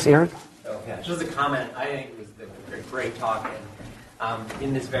 Yes, Eric? Okay. Just a comment. I think it was a great talk. And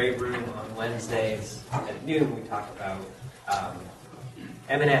in this very room on Wednesdays at noon, we talk about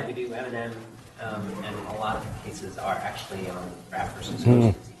M&M. We do M&M, and a lot of the cases are actually on graft versus host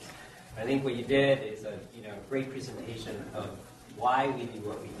disease. I think what you did is a great presentation of why we do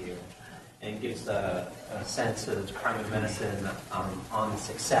what we do, and it gives a sense to the Department of Medicine on the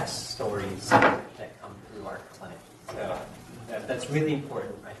success stories that come through our clinic. So that's really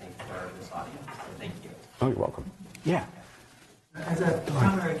important, I think, for this audience. So thank you. Oh, you're welcome. Yeah. As a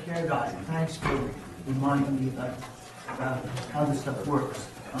primary care guy, thanks for reminding me about how this stuff works.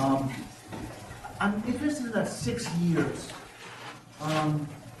 I'm interested in that 6 years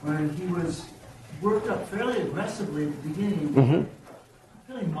when he was worked up fairly aggressively at the beginning,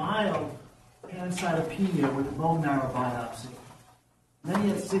 fairly mild pancytopenia with a bone marrow biopsy. And then he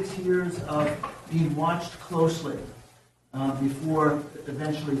had 6 years of being watched closely before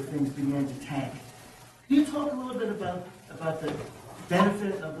eventually things began to tank. Can you talk a little bit about about the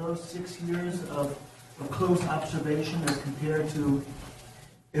benefit of those 6 years of close observation as compared to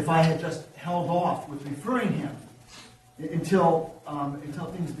if I had just held off with referring him until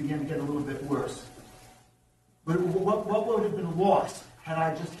things began to get a little bit worse? But what would have been lost had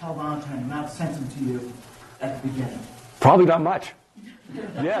I just held on to him and not sent him to you at the beginning? Probably not much.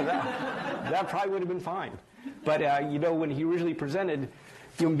 Yeah, that probably would have been fine. But, when he originally presented,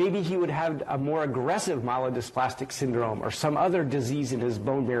 maybe he would have a more aggressive myelodysplastic syndrome or some other disease in his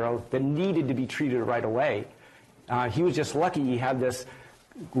bone marrow that needed to be treated right away. He was just lucky he had this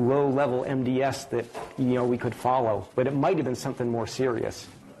low-level MDS that, we could follow. But it might have been something more serious.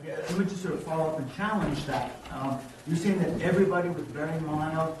 Okay, let me just sort of follow up and challenge that. You're saying that everybody with very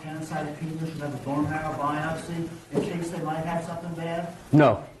mild pancytopenia should have a bone marrow biopsy in case they might have something bad?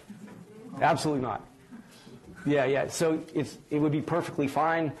 No, absolutely not. Yeah. So it would be perfectly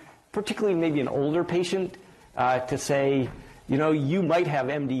fine, particularly maybe an older patient, to say, you might have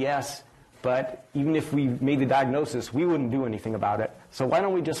MDS, but even if we made the diagnosis, we wouldn't do anything about it. So why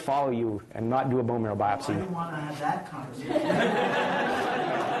don't we just follow you and not do a bone marrow biopsy? I don't want to have that conversation.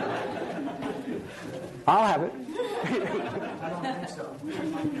 I'll have it. I don't think so.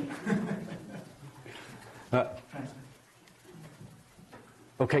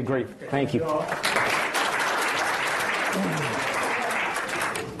 Okay, great. Thank you.